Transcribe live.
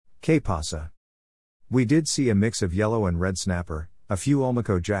Que pasa? We did see a mix of yellow and red snapper, a few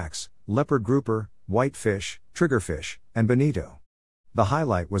Olmeco jacks, leopard grouper, whitefish, triggerfish, and bonito. The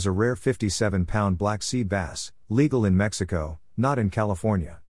highlight was a rare 57-pound black sea bass, legal in Mexico, not in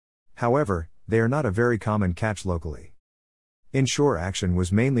California. However, they are not a very common catch locally. Inshore action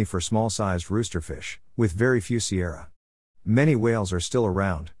was mainly for small-sized roosterfish, with very few Sierra. Many whales are still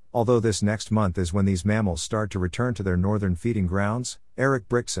around, although this next month is when these mammals start to return to their northern feeding grounds, Eric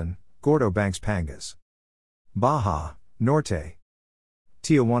Brixon, Gordo Banks Pangas. Baja, Norte.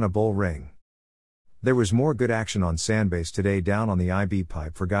 Tijuana Bull Ring. There was more good action on Sandbase today down on the IB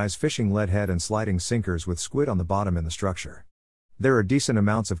pipe for guys fishing leadhead and sliding sinkers with squid on the bottom in the structure. There are decent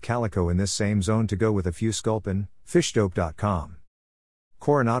amounts of calico in this same zone to go with a few sculpin, fishdope.com.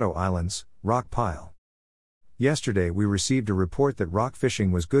 Coronado Islands, rock pile. Yesterday we received a report that rock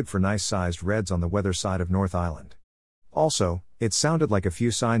fishing was good for nice-sized reds on the weather side of North Island. Also, it sounded like a few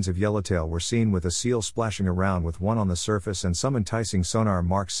signs of yellowtail were seen with a seal splashing around with one on the surface and some enticing sonar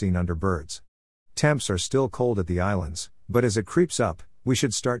marks seen under birds. Temps are still cold at the islands, but as it creeps up, we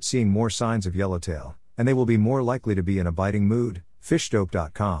should start seeing more signs of yellowtail, and they will be more likely to be in a biting mood,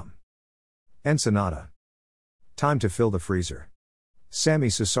 fishdope.com. Ensenada. Time to fill the freezer. Sammy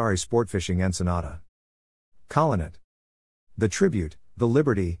Susari Sportfishing Ensenada. Colonnet. The Tribute, the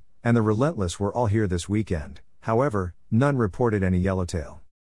Liberty, and the Relentless were all here this weekend, however, none reported any yellowtail.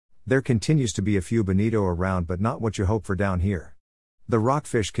 There continues to be a few bonito around but not what you hope for down here. The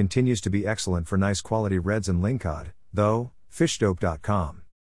rockfish continues to be excellent for nice quality reds and lingcod, though, fishdope.com.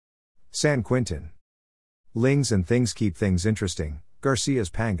 San Quintin. Lings and things keep things interesting, Garcia's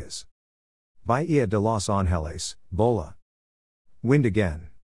Pangas. Bahia de los Angeles, Bola. Wind again.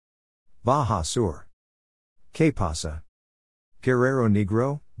 Baja Sur. Que pasa? Guerrero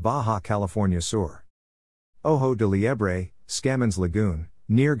Negro, Baja California Sur. Ojo de Liebre, Scammons Lagoon,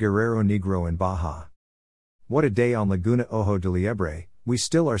 near Guerrero Negro in Baja. What a day on Laguna Ojo de Liebre, we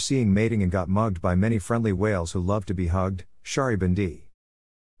still are seeing mating and got mugged by many friendly whales who love to be hugged, Shari Bindi.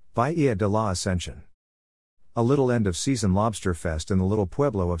 Bahia de la Ascension. A little end of season lobster fest in the little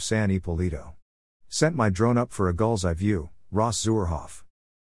pueblo of San Hipólito. Sent my drone up for a gull's eye view, Ross Zuerhoff.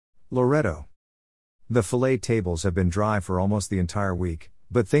 Loreto. The fillet tables have been dry for almost the entire week,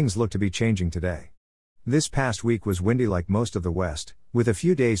 but things look to be changing today. This past week was windy like most of the West, with a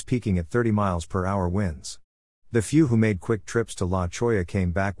few days peaking at 30 miles per hour winds. The few who made quick trips to La Choya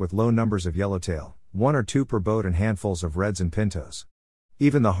came back with low numbers of yellowtail, 1 or 2 per boat and handfuls of reds and pintos.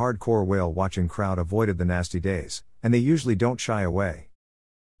 Even the hardcore whale watching crowd avoided the nasty days, and they usually don't shy away.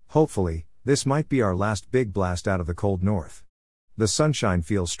 Hopefully, this might be our last big blast out of the cold north. The sunshine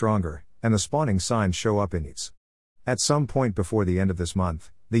feels stronger, and the spawning signs show up in eats. At some point before the end of this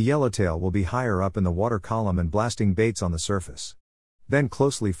month, the yellowtail will be higher up in the water column and blasting baits on the surface. Then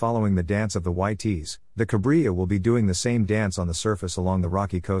closely following the dance of the YTs, the cabrilla will be doing the same dance on the surface along the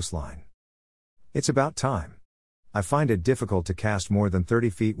rocky coastline. It's about time. I find it difficult to cast more than 30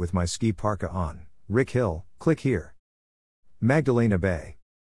 feet with my ski parka on. Rick Hill, click here. Magdalena Bay.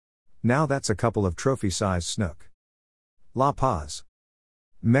 Now that's a couple of trophy-sized snook. La Paz.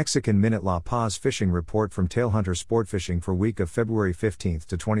 Mexican Minute La Paz fishing report from Tailhunter Sportfishing for week of February 15th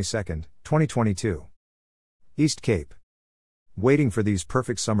to 22nd, 2022. East Cape. Waiting for these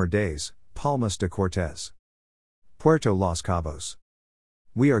perfect summer days, Palmas de Cortez. Puerto Los Cabos.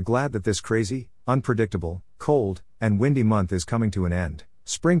 We are glad that this crazy, unpredictable, cold, and windy month is coming to an end.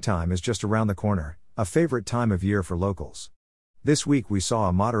 Springtime is just around the corner, a favorite time of year for locals. This week we saw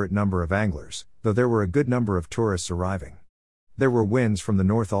a moderate number of anglers, though there were a good number of tourists arriving. There were winds from the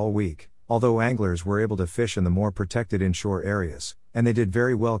north all week, although anglers were able to fish in the more protected inshore areas, and they did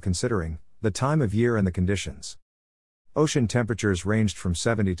very well considering the time of year and the conditions. Ocean temperatures ranged from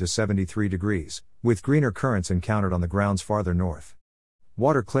 70 to 73 degrees, with greener currents encountered on the grounds farther north.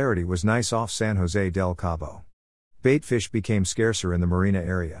 Water clarity was nice off San Jose del Cabo. Baitfish became scarcer in the marina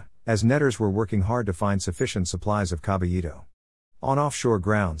area, as netters were working hard to find sufficient supplies of caballito. On offshore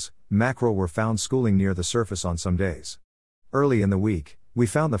grounds, mackerel were found schooling near the surface on some days. Early in the week, we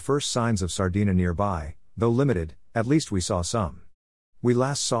found the first signs of sardina nearby, though limited, at least we saw some. We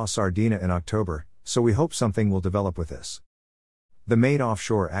last saw sardina in October, so we hope something will develop with this. The main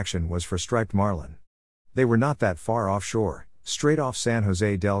offshore action was for striped marlin. They were not that far offshore, straight off San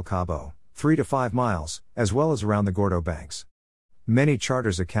Jose del Cabo, 3 to 5 miles, as well as around the Gordo Banks. Many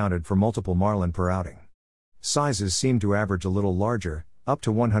charters accounted for multiple marlin per outing. Sizes seemed to average a little larger, up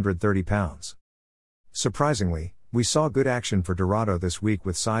to 130 pounds. Surprisingly, we saw good action for Dorado this week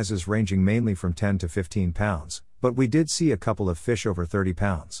with sizes ranging mainly from 10 to 15 pounds, but we did see a couple of fish over 30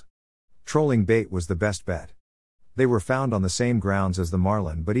 pounds. Trolling bait was the best bet. They were found on the same grounds as the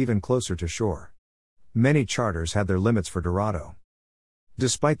marlin but even closer to shore. Many charters had their limits for Dorado.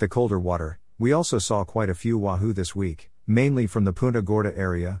 Despite the colder water, we also saw quite a few wahoo this week, mainly from the Punta Gorda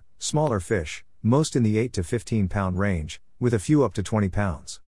area, smaller fish, most in the 8 to 15 pound range, with a few up to 20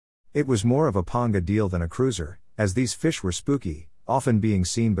 pounds. It was more of a panga deal than a cruiser, as these fish were spooky, often being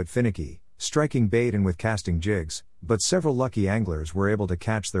seen but finicky, striking bait and with casting jigs, but several lucky anglers were able to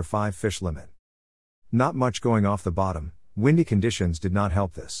catch their 5 fish limit. Not much going off the bottom, windy conditions did not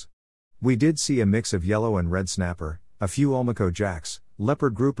help this. We did see a mix of yellow and red snapper, a few Almaco jacks,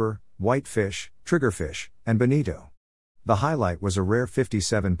 leopard grouper, whitefish, triggerfish, and bonito. The highlight was a rare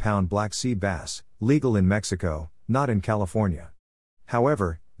 57-pound Black Sea bass, legal in Mexico, not in California.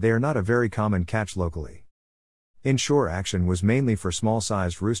 However, they are not a very common catch locally. Inshore action was mainly for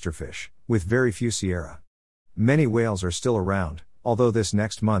small-sized roosterfish, with very few Sierra. Many whales are still around, although this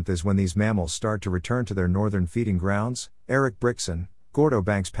next month is when these mammals start to return to their northern feeding grounds, Eric Brixson, Gordo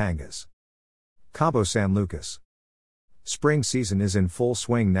Banks Pangas. Cabo San Lucas. Spring season is in full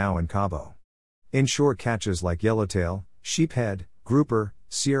swing now in Cabo. Inshore catches like yellowtail, sheephead, grouper,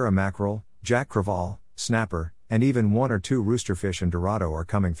 Sierra mackerel, jack crevalle, snapper, and even 1 or 2 roosterfish and Dorado are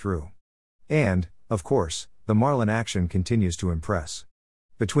coming through. And, of course, the marlin action continues to impress.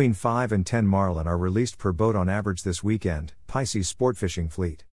 Between 5 and 10 marlin are released per boat on average this weekend, Pisces sport fishing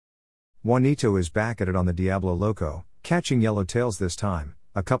fleet. Juanito is back at it on the Diablo Loco, catching yellowtails this time.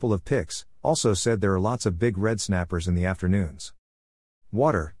 A couple of pics, also said there are lots of big red snappers in the afternoons.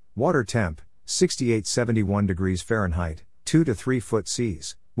 Water temp, 68-71 degrees Fahrenheit, 2 to 3 foot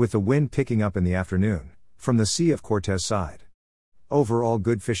seas, with the wind picking up in the afternoon, from the Sea of Cortez side. Overall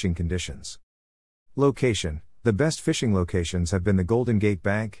good fishing conditions. Location: the best fishing locations have been the Golden Gate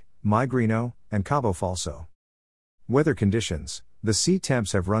Bank, Migrino, and Cabo Falso. Weather conditions: the sea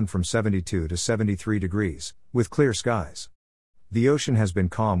temps have run from 72 to 73 degrees, with clear skies. The ocean has been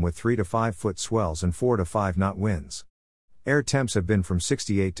calm with 3 to 5 foot swells and 4 to 5 knot winds. Air temps have been from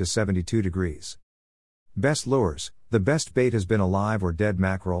 68 to 72 degrees. Best lures: the best bait has been alive or dead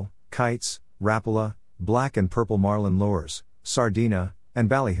mackerel, kites, rapala, black and purple marlin lures, sardina, and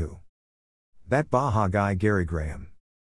ballyhoo. That Baja guy Gary Graham.